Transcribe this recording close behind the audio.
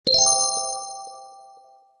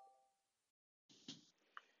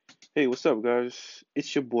Hey, what's up, guys?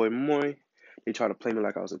 It's your boy Moy. They try to play me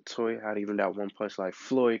like I was a toy. I had even that one punch like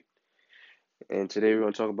Floyd. And today we're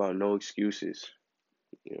gonna talk about no excuses.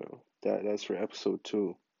 That's for episode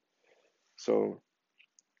 2. So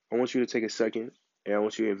I want you to take a second and I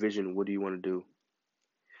want you to envision what do you want to do.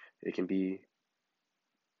 It can be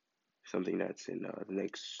something that's in the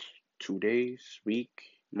next 2 days, week,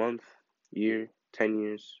 month, year, 10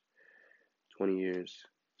 years, 20 years,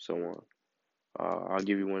 so on. I'll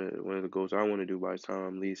give you one of the goals I want to do by the time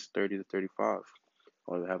I'm at least 30 to 35. I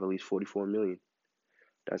want to have at least 44 million.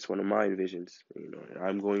 That's one of my visions, and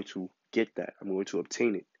I'm going to get that. I'm going to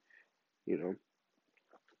obtain it, you know.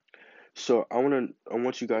 So I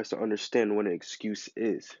want you guys to understand what an excuse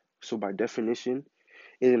is. So by definition,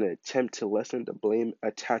 it's an attempt to lessen the blame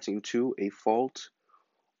attaching to a fault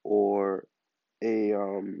or a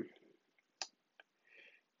um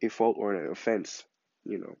a fault or an offense,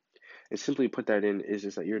 you know. And simply put that in is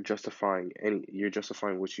just that you're justifying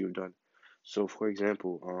what you've done. So for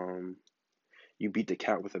example, you beat the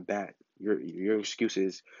cat with a bat. Your excuse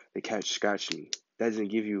is the cat scratched me. That doesn't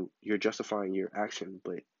give you're justifying your action,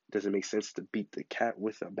 but does it make sense to beat the cat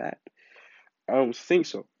with a bat? I don't think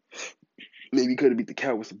so. Maybe you could have beat the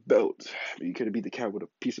cat with a belt. Maybe you could have beat the cat with a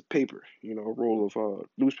piece of paper, a roll of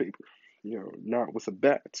newspaper, not with a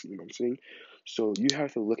bat, you know what I'm saying? So you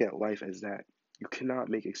have to look at life as that. You cannot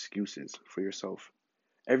make excuses for yourself.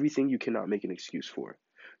 Everything you cannot make an excuse for.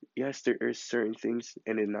 Yes, there are certain things,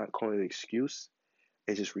 and it's not calling an excuse.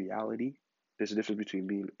 It's just reality. There's a difference between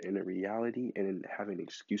being in a reality and in having an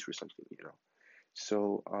excuse for something.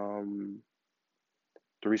 So,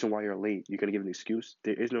 the reason why you're late, you're gonna give an excuse.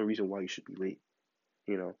 There is no reason why you should be late,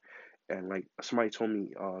 you know. And like somebody told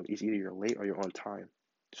me, it's either you're late or you're on time.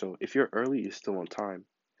 So if you're early, you're still on time.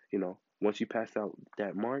 Once you pass out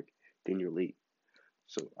that mark, then you're late.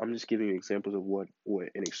 So I'm just giving you examples of what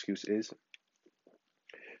an excuse is.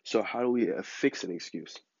 So how do we fix an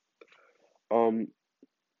excuse? Um,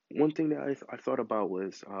 One thing that I thought about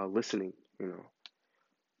was listening.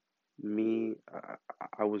 Me,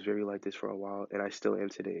 I was very like this for a while, and I still am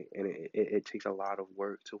today. And it takes a lot of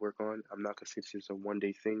work to work on. I'm not gonna say it's just a 1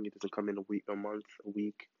 day thing. It doesn't come in a week, a month, a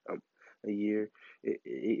week, a year.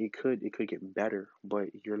 It could get better, but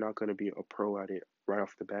you're not gonna be a pro at it right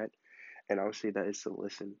off the bat. And I would say that is to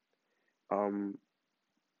listen. Um,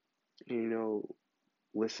 you know,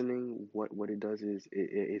 Listening, what it does is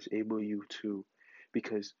it's able you to,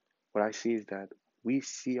 because what I see is that we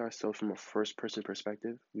see ourselves from a first person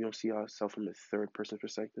perspective. We don't see ourselves from a third person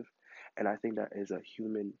perspective, and I think that is a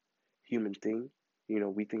human thing.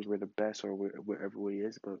 We think we're the best or where everybody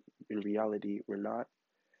is, but in reality we're not.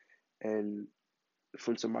 And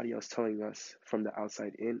from somebody else telling us from the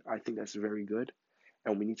outside in, I think that's very good,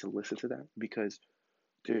 and we need to listen to that because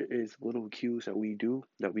there is little cues that we do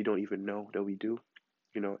that we don't even know that we do.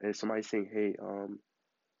 And somebody saying, hey,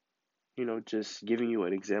 just giving you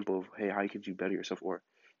an example of, hey, how could you better yourself? Or,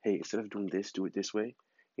 hey, instead of doing this, do it this way.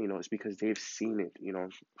 It's because they've seen it,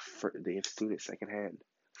 they have seen it secondhand,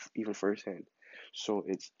 even firsthand. So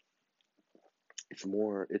it's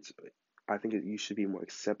more, I think that you should be more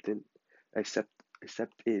accept,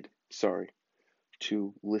 accepted, sorry,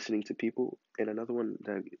 to listening to people. And another one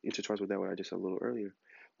that intertwines with that, what I just said a little earlier,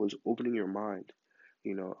 was opening your mind.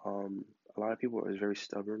 A lot of people are very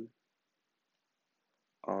stubborn.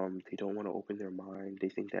 They don't want to open their mind. They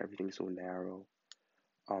think that everything's so narrow.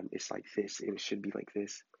 It's like this and it should be like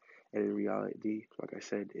this. And in reality, like I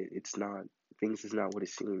said, it's not. Things is not what it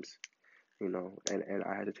seems. And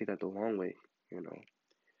I had to take that the long way. You know,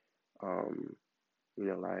 um,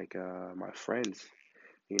 like my friends.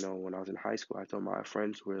 When I was in high school, I thought my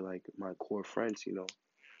friends were like my core friends.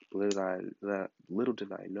 Little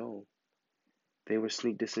did I know they were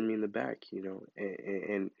sneak dissing me in the back.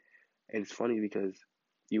 And it's funny because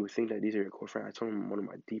you would think that these are your core friends. I told them one of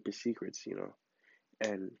my deepest secrets.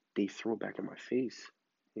 And they throw it back in my face.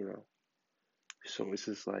 You know, so it's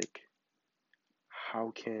just like,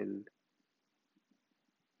 how can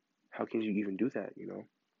how can you even do that?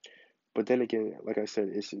 But then again, like I said,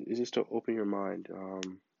 it's just to open your mind.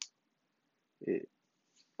 It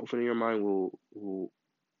Opening your mind will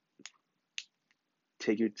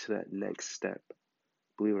take you to that next step,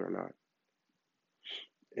 believe it or not.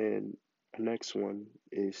 And the next one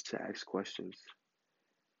is to ask questions.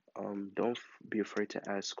 Don't be afraid to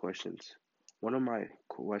ask questions. One of my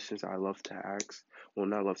questions I love to ask, well,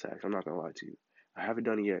 not love to ask, I'm not gonna lie to you. I haven't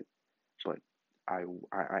done it yet, but I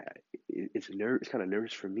it's kind of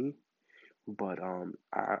nervous for me, but I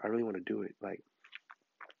really want to do it. Like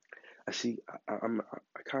I see, I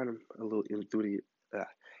kind of a little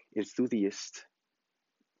enthusiast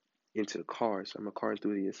into cars. I'm a car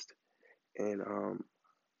enthusiast, and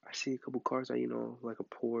I see a couple cars that like a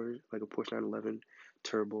Porsche 911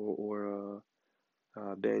 Turbo or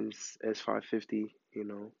a Benz S550.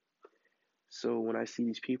 So when I see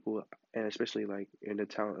these people, and especially like in the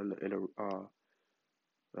town in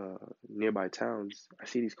the nearby towns, I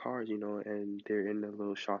see these cars, and they're in the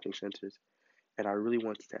little shopping centers, and I really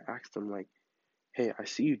wanted to ask them like, hey, I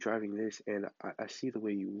see you driving this, and I see the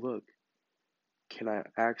way you look. Can I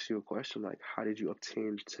ask you a question like, how did you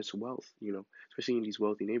obtain such wealth? Especially in these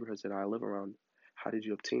wealthy neighborhoods that I live around, how did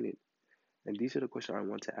you obtain it? And these are the questions I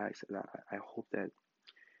want to ask, and I hope that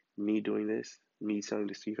me doing this, me telling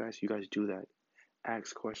this to you guys do that.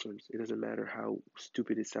 Ask questions. It doesn't matter how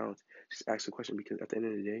stupid it sounds. Just ask a question because at the end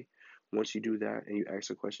of the day, once you do that and you ask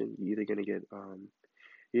a question, you're either gonna get an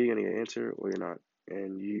answer or you're not.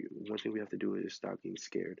 And one thing we have to do is stop getting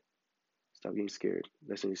scared. Stop getting scared.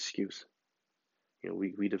 That's an excuse.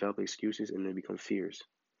 We develop excuses and then become fears.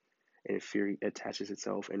 And fear attaches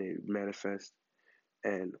itself and it manifests.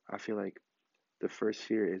 And I feel like the first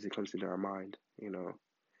fear is it comes into our mind,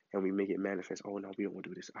 and we make it manifest. Oh no, we don't want to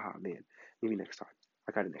do this. Ah man, maybe next time.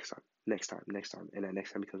 I got it next time. Next time, next time. And that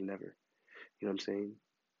next time becomes never. You know what I'm saying?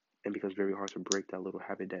 And becomes very hard to break that little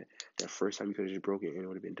habit that first time you could have just broke it and it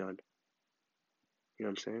would have been done. You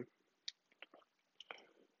know what I'm saying?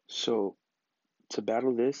 So to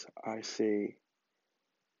battle this, I say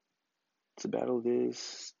to battle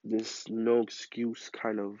this no excuse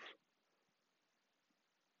kind of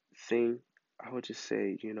thing, I would just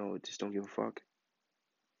say, just don't give a fuck.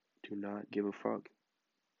 Do not give a fuck.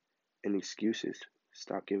 And excuses.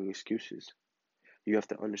 Stop giving excuses. You have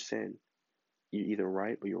to understand you're either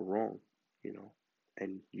right or you're wrong, you know.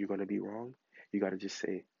 And you're gonna be wrong. You gotta just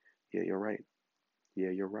say, yeah, you're right.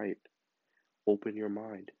 Yeah, you're right. Open your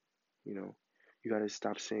mind, you know. You gotta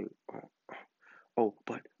stop saying,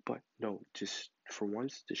 but no, just for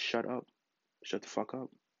once, just shut up. Shut the fuck up.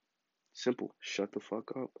 Simple. Shut the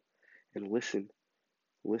fuck up and listen,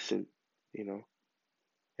 you know,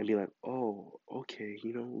 and be like, oh, okay,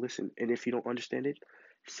 listen. And if you don't understand it,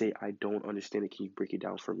 say, I don't understand it. Can you break it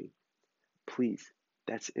down for me? Please.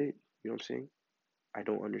 That's it. You know what I'm saying? I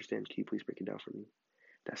don't understand. Can you please break it down for me?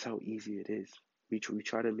 That's how easy it is. We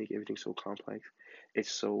try to make everything so complex.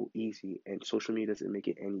 It's so easy, and social media doesn't make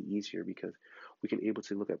it any easier because we can able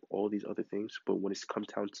to look at all these other things. But when it comes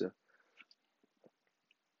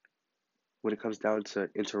down to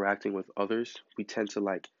interacting with others, we tend to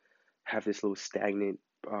like have this little stagnant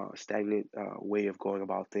way of going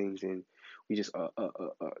about things, and we just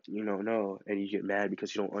no, and you get mad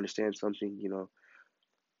because you don't understand something.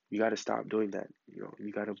 You got to stop doing that.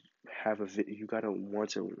 You got to you got to want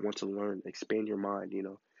to learn, expand your mind.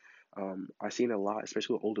 I've seen a lot,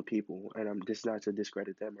 especially with older people, and I'm just not to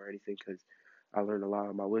discredit them or anything because I learned a lot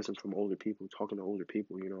of my wisdom from older people, talking to older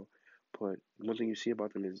people. But one thing you see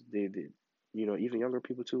about them is even younger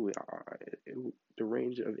people too. The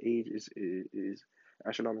range of age is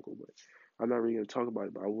astronomical, but I'm not really gonna talk about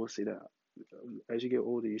it. But I will say that as you get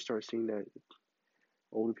older, you start seeing that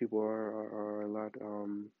older people are a lot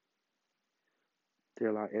they're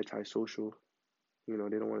a lot antisocial. They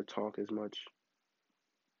don't want to talk as much.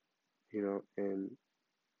 And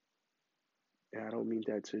I don't mean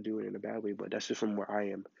that to do it in a bad way, but that's just from where I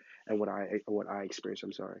am and what I experience.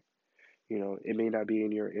 I'm sorry. It may not be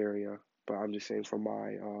in your area, but I'm just saying from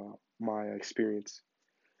my experience.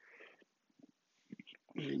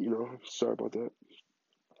 Sorry about that.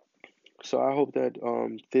 So I hope that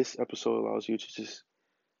this episode allows you to just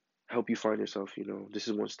help you find yourself. This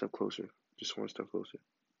is one step closer, just one step closer.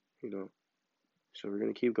 You know. So we're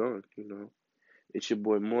gonna keep going. It's your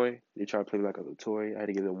boy Moy. They try to play me like a toy. I had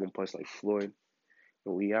to give them one punch like Floyd,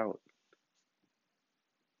 and we out.